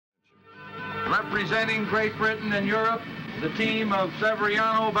Representing Great Britain and Europe, the team of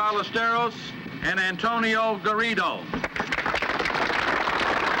Seve Ballesteros and Antonio Garrido.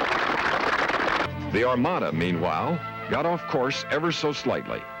 The Armada, meanwhile, got off course ever so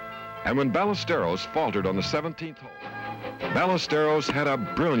slightly. And when Ballesteros faltered on the 17th hole, Ballesteros had a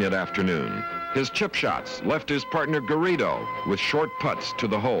brilliant afternoon. His chip shots left his partner Garrido with short putts to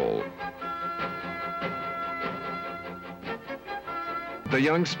the hole. The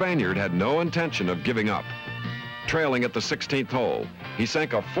young Spaniard had no intention of giving up. Trailing at the 16th hole, he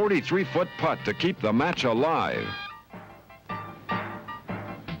sank a 43-foot putt to keep the match alive.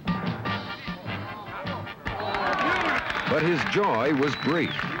 But his joy was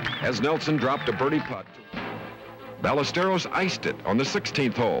brief as Nelson dropped a birdie putt. Ballesteros iced it on the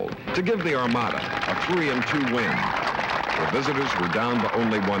 16th hole to give the Armada a 3-2 win. The visitors were down to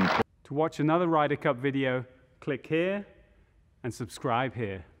only 1 point. To watch another Ryder Cup video, click here and subscribe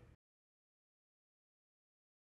here.